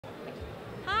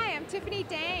I'm Tiffany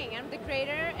Dang. I'm the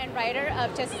creator and writer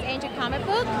of Justice Angel comic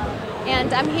book,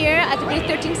 and I'm here at the booth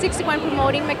 1361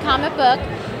 promoting my comic book.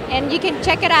 And you can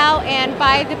check it out and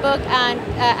buy the book on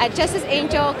at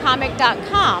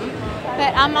justiceangelcomic.com.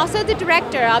 But I'm also the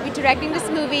director. I'll be directing this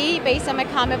movie based on my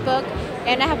comic book,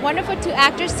 and I have wonderful two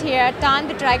actors here, Don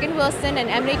the Dragon Wilson and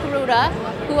Emily Garuda,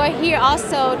 who are here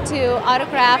also to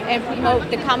autograph and promote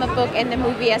the comic book and the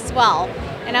movie as well.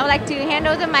 And I would like to hand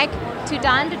over the mic to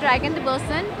Don the Dragon the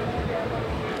Wilson.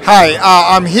 Hi,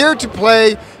 I'm here to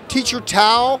play Teacher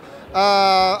Tao.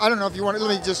 I don't know if you want to,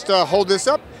 let me just hold this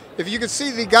up. If you can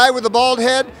see the guy with the bald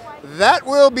head, that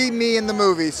will be me in the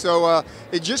movie. So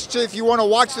if you want to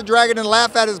watch the dragon and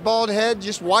laugh at his bald head,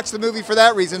 just watch the movie for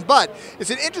that reason. But it's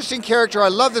an interesting character. I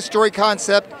love the story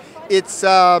concept. It's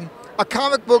a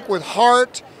comic book with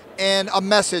heart and a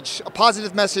message, a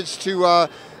positive message to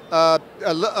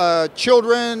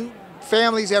children,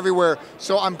 families everywhere.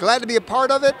 So I'm glad to be a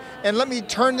part of it. And let me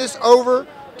turn this over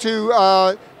to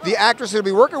the actress that'll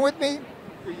be working with me.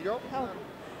 Here you go. Oh.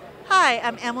 Hi,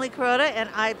 I'm Emily Garuda, and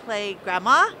I play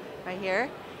Grandma right here.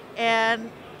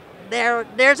 And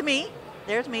there's me.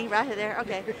 There's me right there.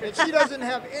 Okay. And she doesn't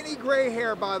have any gray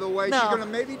hair, by the way. No. She's going to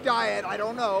maybe dye it. I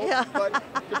don't know. Yeah. But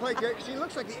to play, she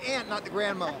looks like the aunt, not the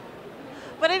grandma.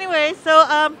 But anyway, so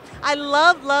I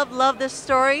love this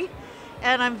story.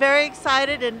 And I'm very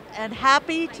excited and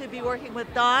happy to be working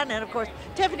with Don, and of course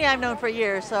Tiffany I've known for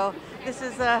years. So this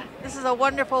is a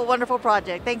wonderful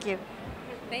project. Thank you.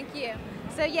 Thank you.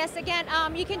 So yes, again,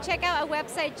 you can check out our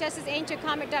website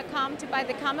justiceangelcomic.com to buy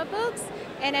the comic books,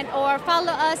 and then or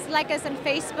follow us, like us on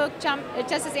Facebook,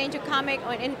 Justice Angel Comic,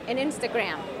 on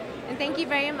Instagram. And thank you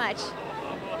very much.